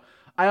 So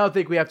I don't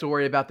think we have to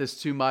worry about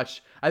this too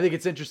much. I think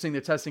it's interesting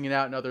they're testing it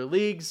out in other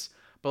leagues.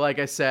 But like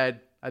I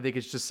said, I think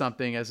it's just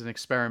something as an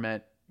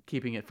experiment,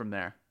 keeping it from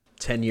there.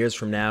 10 years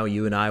from now,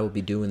 you and I will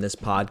be doing this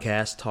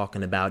podcast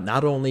talking about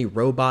not only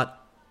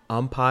robot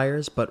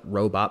umpires, but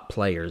robot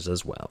players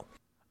as well.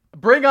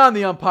 Bring on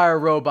the umpire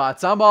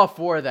robots. I'm all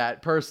for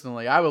that,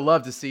 personally. I would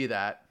love to see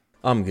that.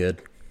 I'm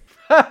good.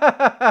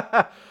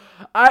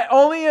 I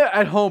only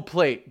at home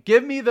plate.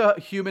 Give me the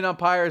human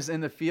umpires in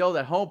the field.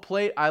 At home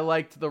plate, I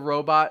liked the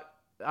robot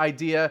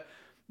idea.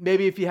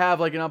 Maybe if you have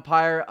like an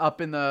umpire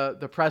up in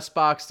the press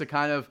box to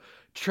kind of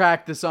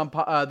track this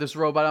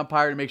robot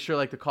umpire to make sure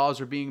like the calls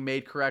are being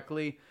made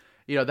correctly,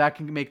 that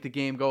can make the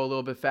game go a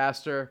little bit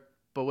faster.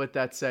 But with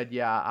that said,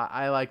 yeah,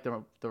 I like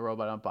the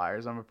robot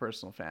umpires. I'm a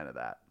personal fan of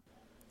that.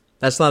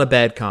 That's not a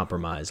bad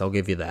compromise. I'll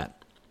give you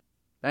that.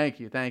 Thank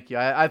you.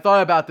 I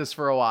thought about this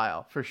for a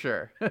while, for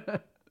sure.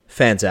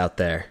 Fans out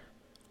there,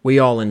 we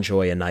all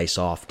enjoy a nice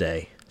off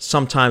day.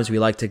 Sometimes we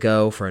like to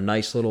go for a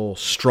nice little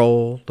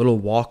stroll, little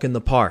walk in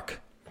the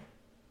park.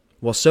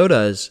 Well, so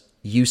does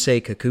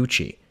Yusei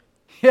Kikuchi.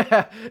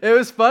 Yeah, it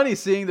was funny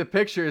seeing the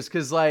pictures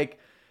because, like,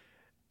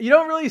 you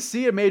don't really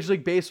see a Major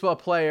League Baseball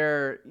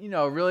player,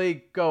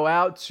 really go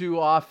out too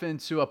often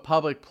to a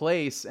public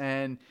place.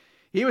 And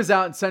he was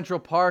out in Central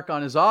Park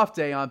on his off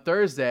day on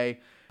Thursday,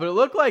 but it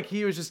looked like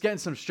he was just getting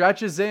some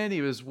stretches in.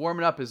 He was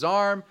warming up his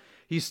arm.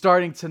 He's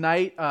starting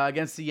tonight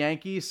against the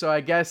Yankees. So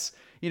I guess,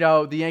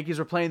 the Yankees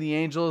were playing the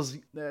Angels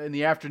in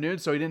the afternoon,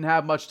 so he didn't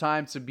have much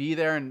time to be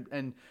there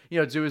and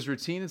do his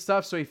routine and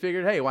stuff. So he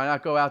figured, hey, why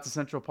not go out to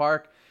Central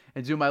Park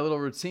and do my little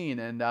routine?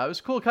 And it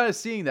was cool kind of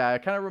seeing that.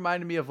 It kind of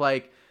reminded me of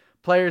like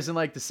players in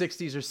like the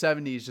 60s or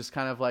 70s just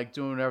kind of like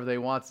doing whatever they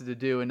wanted to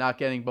do and not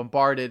getting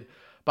bombarded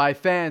by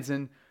fans.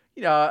 And,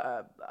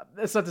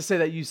 that's not to say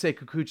that Yusei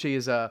Kikuchi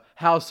is a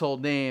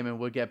household name and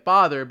would get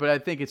bothered, but I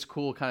think it's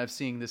cool kind of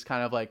seeing this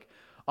kind of like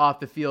off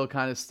the field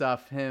kind of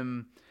stuff.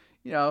 Him,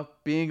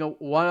 being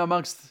one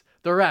amongst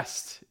the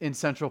rest in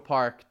Central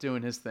Park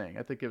doing his thing.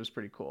 I think it was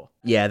pretty cool.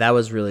 Yeah, that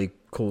was really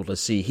cool to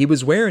see. He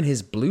was wearing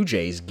his Blue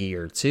Jays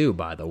gear too,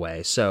 by the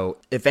way. So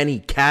if any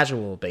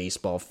casual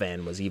baseball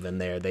fan was even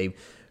there, they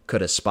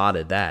could have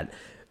spotted that.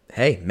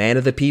 Hey, man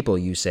of the people,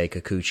 Yusei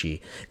Kikuchi.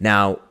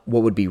 Now,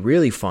 what would be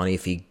really funny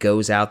if he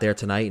goes out there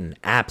tonight and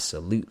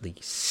absolutely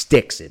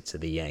sticks it to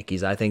the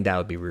Yankees. I think that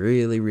would be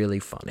really, really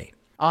funny.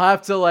 I'll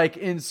have to like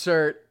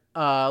insert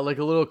like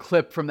a little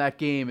clip from that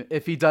game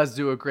if he does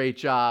do a great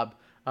job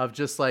of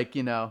just like,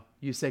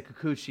 Yusei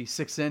Kikuchi,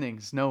 6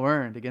 innings, no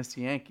earned against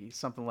the Yankees,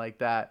 something like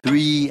that.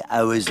 3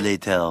 hours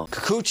later.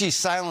 Kikuchi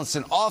silenced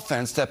an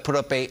offense that put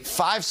up a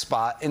 5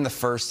 spot in the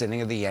first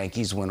inning of the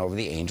Yankees' win over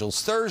the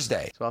Angels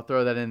Thursday. So I'll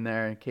throw that in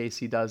there in case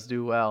he does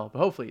do well, but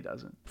hopefully he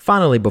doesn't.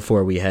 Finally,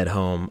 before we head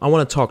home, I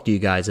want to talk to you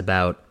guys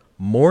about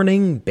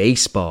morning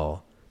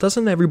baseball.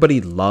 Doesn't everybody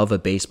love a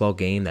baseball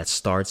game that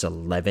starts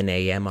 11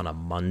 a.m. on a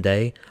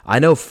Monday? I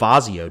know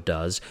Fazio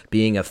does,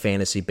 being a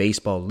fantasy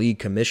baseball league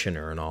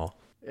commissioner and all.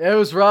 It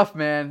was rough,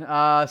 man.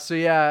 So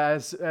yeah,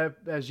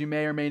 as you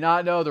may or may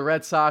not know, the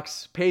Red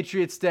Sox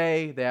Patriots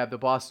Day, they have the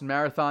Boston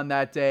Marathon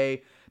that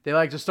day. They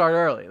like to start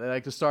early. They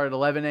like to start at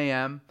 11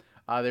 a.m.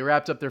 They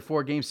wrapped up their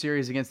 4-game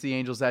series against the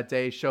Angels that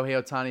day.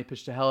 Shohei Ohtani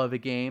pitched a hell of a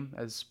game,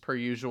 as per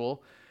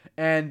usual.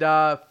 And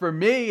for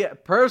me,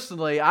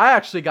 personally, I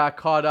actually got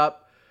caught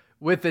up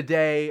with the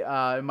day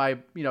in my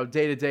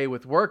day-to-day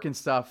with work and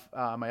stuff,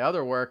 my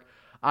other work.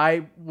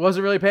 I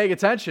wasn't really paying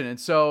attention. And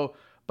so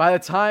by the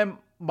time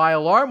my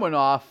alarm went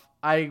off,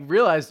 I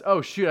realized,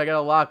 oh shoot, I got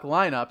to lock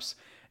lineups.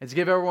 And to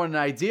give everyone an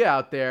idea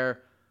out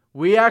there,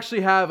 we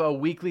actually have a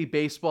weekly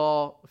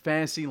baseball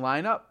fantasy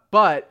lineup,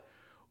 but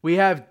we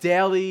have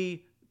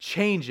daily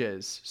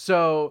changes.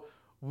 So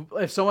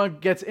if someone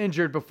gets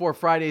injured before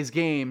Friday's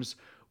games,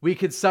 we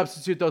could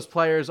substitute those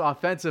players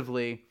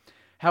offensively.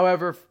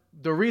 However,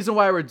 the reason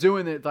why we're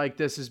doing it like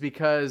this is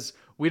because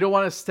we don't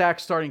want to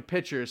stack starting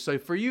pitchers. So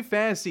for you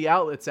fantasy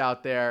outlets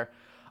out there,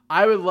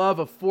 I would love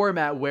a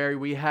format where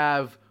we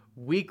have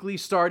weekly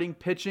starting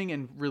pitching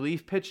and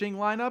relief pitching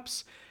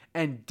lineups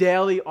and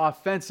daily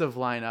offensive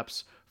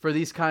lineups for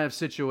these kind of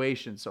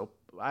situations. So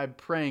I'm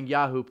praying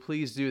Yahoo,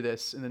 please do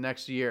this in the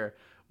next year.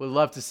 Would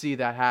love to see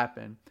that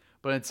happen.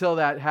 But until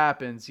that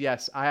happens,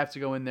 yes, I have to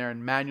go in there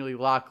and manually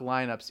lock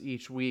lineups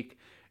each week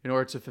in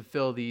order to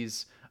fulfill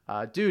these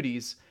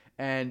duties.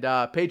 And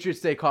Patriots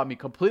Day caught me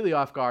completely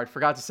off guard.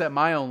 Forgot to set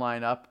my own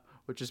lineup,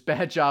 which is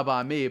bad job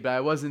on me, but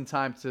I was in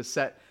time to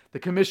set the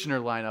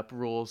commissioner lineup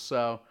rules.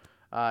 So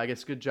I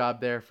guess good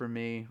job there for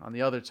me on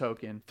the other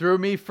token. Threw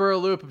me for a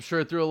loop. I'm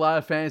sure it threw a lot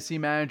of fantasy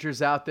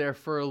managers out there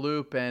for a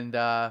loop. And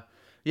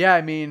yeah,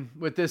 I mean,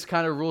 with this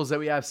kind of rules that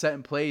we have set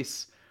in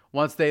place,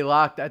 once they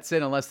lock, that's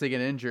it unless they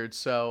get injured.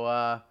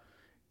 So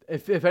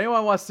if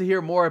anyone wants to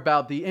hear more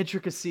about the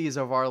intricacies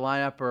of our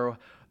lineup or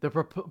the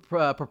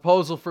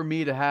proposal for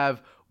me to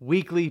have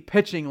weekly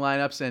pitching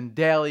lineups and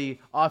daily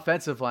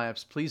offensive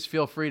lineups, please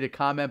feel free to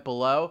comment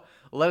below.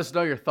 Let us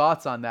know your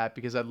thoughts on that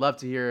because I'd love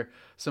to hear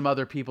some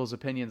other people's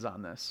opinions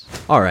on this.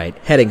 All right,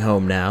 heading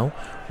home now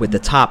with the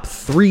top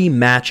 3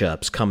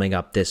 matchups coming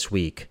up this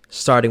week,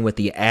 starting with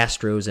the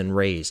Astros and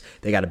Rays.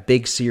 They got a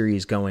big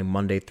series going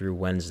Monday through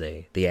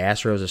Wednesday. The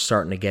Astros are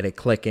starting to get it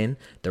clicking.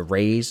 The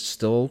Rays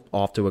still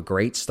off to a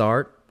great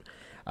start.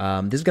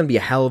 This is going to be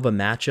a hell of a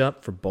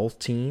matchup for both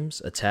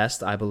teams, a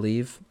test, I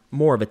believe.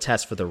 More of a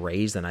test for the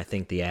Rays than I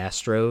think the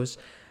Astros.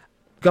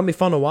 Going to be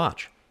fun to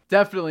watch.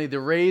 Definitely.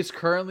 The Rays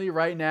currently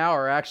right now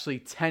are actually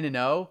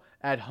 10-0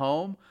 at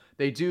home.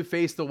 They do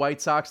face the White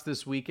Sox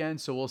this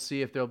weekend, so we'll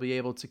see if they'll be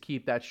able to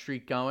keep that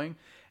streak going.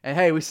 And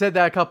hey, we said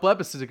that a couple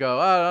episodes ago.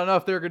 I don't know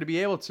if they're going to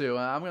be able to.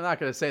 I'm not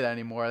going to say that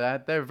anymore.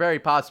 That they're very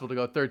possible to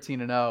go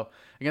 13-0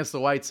 against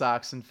the White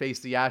Sox and face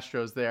the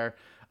Astros there.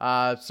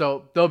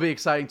 So they'll be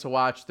exciting to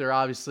watch. They're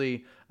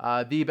obviously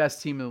the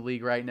best team in the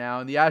league right now.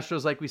 And the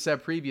Astros, like we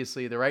said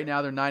previously, they're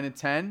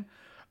 9-10.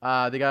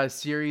 They got a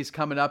series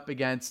coming up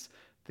against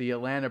the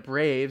Atlanta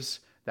Braves.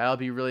 That'll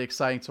be really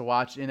exciting to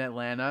watch in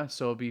Atlanta.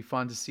 So it'll be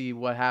fun to see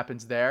what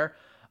happens there.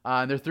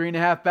 And they're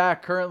 3.5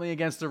 back currently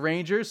against the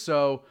Rangers.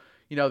 So,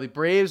 you know, the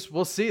Braves,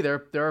 we'll see.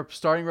 Their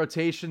starting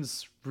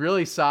rotation's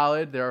really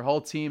solid. Their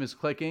whole team is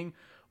clicking.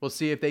 We'll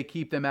see if they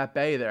keep them at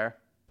bay there.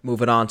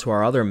 Moving on to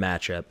our other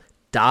matchup,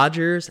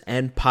 Dodgers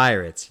and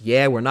Pirates.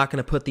 Yeah, we're not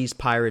going to put these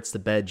Pirates to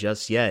bed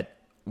just yet.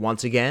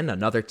 Once again,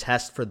 another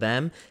test for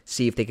them.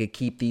 See if they could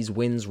keep these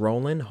wins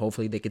rolling.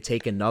 Hopefully they could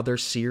take another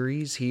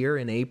series here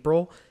in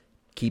April.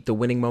 Keep the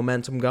winning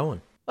momentum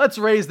going. Let's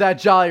raise that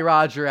Jolly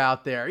Roger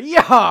out there.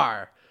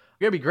 Yar!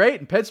 Going to be great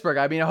in Pittsburgh.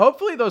 I mean,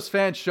 hopefully those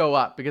fans show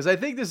up because I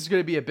think this is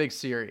going to be a big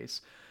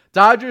series.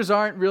 Dodgers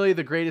aren't really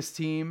the greatest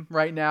team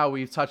right now.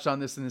 We've touched on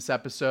this in this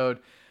episode.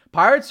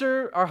 Pirates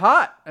are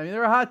hot. I mean,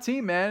 they're a hot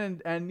team,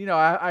 man. And you know,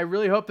 I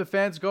really hope the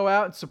fans go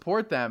out and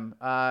support them.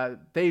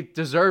 They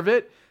deserve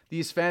it.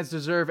 These fans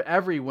deserve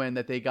every win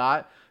that they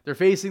got. They're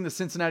facing the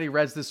Cincinnati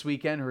Reds this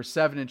weekend, who are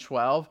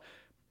 7-12.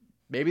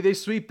 Maybe they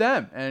sweep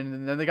them.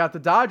 And then they got the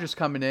Dodgers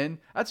coming in.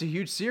 That's a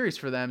huge series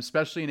for them,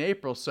 especially in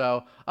April.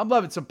 So I'm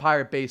loving some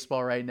Pirate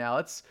baseball right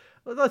now.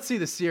 Let's see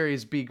the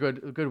series be a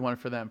good one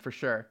for them for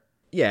sure.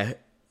 Yeah.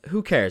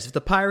 Who cares? If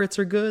the Pirates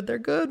are good, they're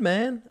good,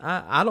 man.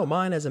 I don't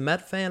mind as a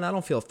Met fan. I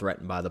don't feel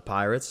threatened by the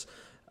Pirates.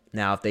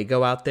 Now, if they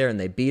go out there and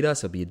they beat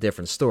us, it'll be a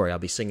different story. I'll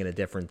be singing a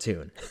different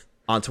tune.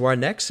 On to our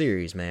next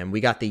series, man.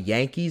 We got the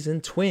Yankees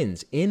and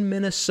Twins in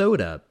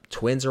Minnesota.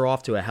 Twins are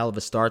off to a hell of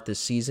a start this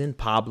season.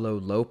 Pablo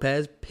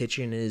Lopez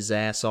pitching his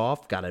ass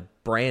off. Got a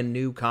brand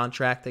new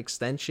contract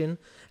extension.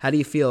 How do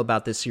you feel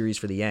about this series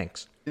for the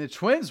Yanks? The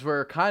Twins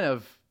were kind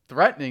of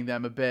threatening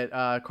them a bit.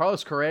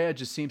 Carlos Correa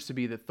just seems to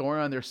be the thorn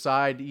on their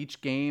side each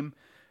game.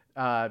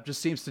 Just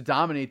seems to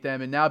dominate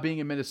them. And now being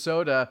in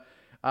Minnesota,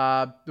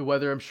 the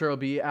weather I'm sure will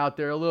be out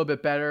there a little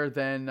bit better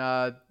than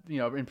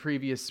in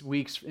previous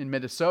weeks in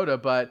Minnesota.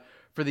 But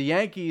for the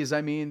Yankees,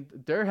 I mean,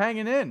 they're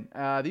hanging in.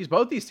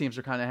 Both these teams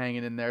are kind of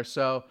hanging in there.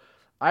 So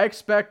I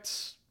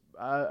expect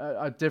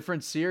a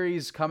different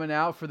series coming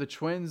out for the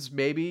Twins,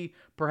 maybe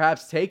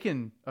perhaps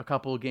taking a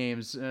couple of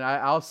games. And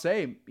I'll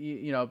say,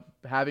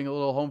 having a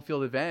little home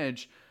field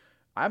advantage,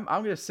 I'm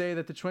going to say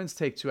that the Twins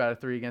take 2 out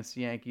of 3 against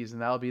the Yankees,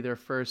 and that'll be their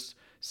first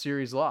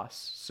series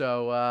loss.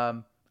 So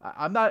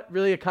I'm not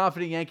really a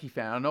confident Yankee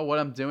fan. I don't know what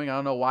I'm doing. I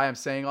don't know why I'm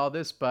saying all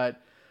this,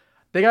 but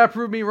they got to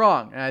prove me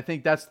wrong. And I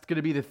think that's going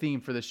to be the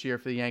theme for this year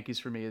for the Yankees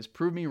for me is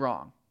prove me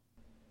wrong.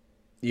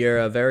 You're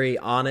a very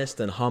honest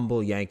and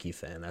humble Yankee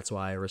fan. That's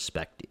why I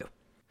respect you.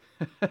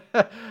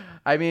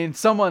 I mean,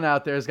 someone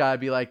out there has got to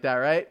be like that,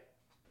 right?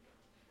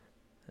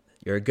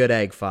 You're a good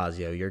egg,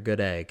 Fazio. You're a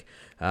good egg.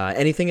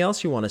 Anything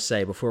else you want to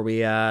say before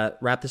we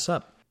wrap this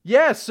up?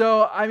 Yeah,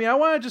 so, I mean, I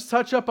want to just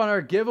touch up on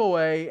our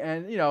giveaway,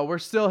 and, we're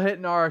still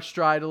hitting our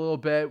stride a little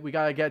bit. We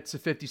got to get to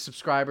 50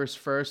 subscribers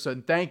first,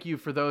 and thank you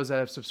for those that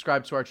have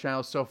subscribed to our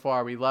channel so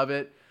far. We love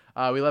it.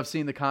 We love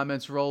seeing the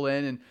comments roll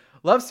in, and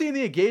love seeing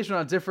the engagement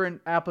on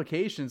different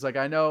applications. Like,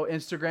 I know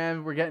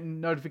Instagram, we're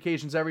getting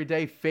notifications every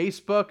day.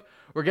 Facebook,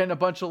 we're getting a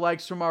bunch of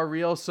likes from our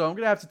reels, so I'm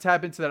going to have to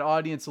tap into that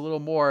audience a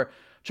little more,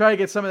 try to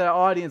get some of that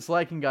audience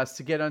liking us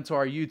to get onto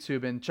our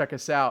YouTube and check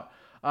us out.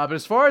 But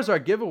as far as our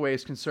giveaway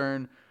is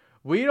concerned,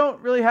 we don't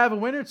really have a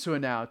winner to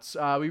announce.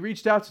 We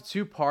reached out to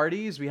 2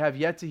 parties. We have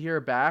yet to hear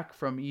back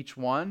from each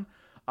one.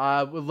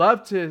 Would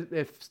love to,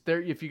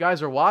 if you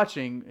guys are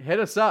watching, hit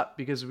us up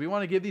because we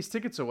want to give these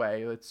tickets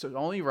away. It's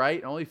only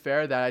right, only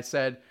fair that I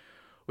said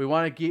we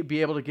want to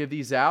be able to give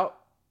these out.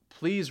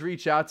 please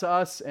reach out to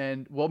us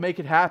and we'll make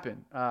it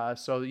happen.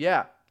 So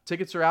yeah,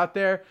 tickets are out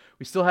there.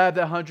 We still have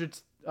that 100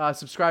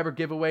 subscriber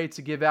giveaway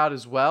to give out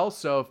as well.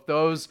 So if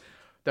those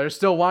that are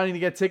still wanting to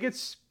get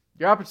tickets,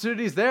 your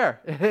opportunity is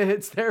there.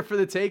 It's there for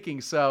the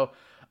taking. So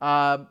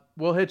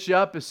we'll hit you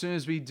up as soon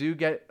as we do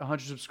get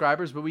 100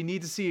 subscribers, but we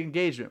need to see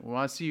engagement. We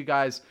want to see you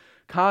guys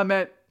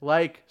comment,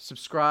 like,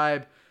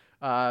 subscribe,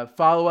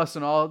 follow us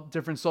on all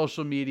different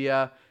social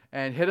media,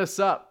 and hit us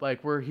up.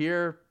 Like, we're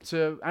here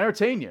to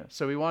entertain you.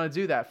 So we want to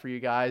do that for you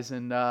guys.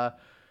 And,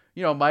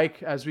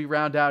 Mike, as we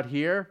round out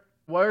here,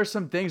 what are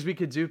some things we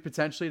could do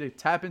potentially to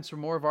tap into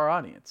more of our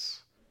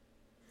audience?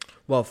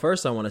 Well,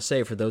 first I want to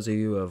say, for those of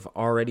you who have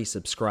already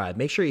subscribed,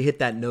 make sure you hit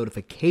that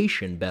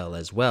notification bell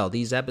as well.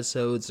 These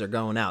episodes are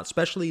going out,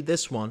 especially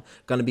this one,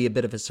 going to be a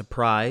bit of a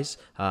surprise.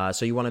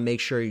 So you want to make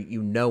sure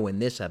you know when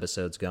this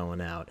episode's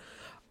going out.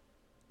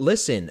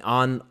 Listen,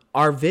 on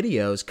our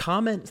videos,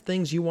 comment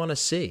things you want to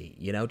see.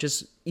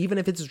 Just even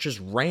if it's just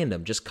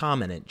random, just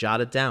comment it,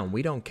 jot it down.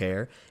 We don't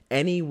care.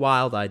 Any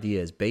wild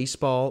ideas,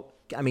 baseball,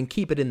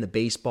 keep it in the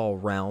baseball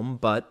realm,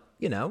 but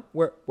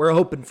we're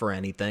open for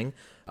anything.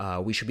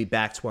 We should be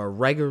back to our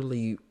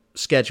regularly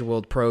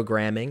scheduled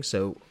programming,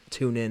 so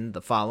tune in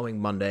the following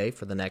Monday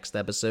for the next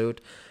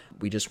episode.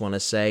 We just want to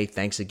say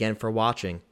thanks again for watching.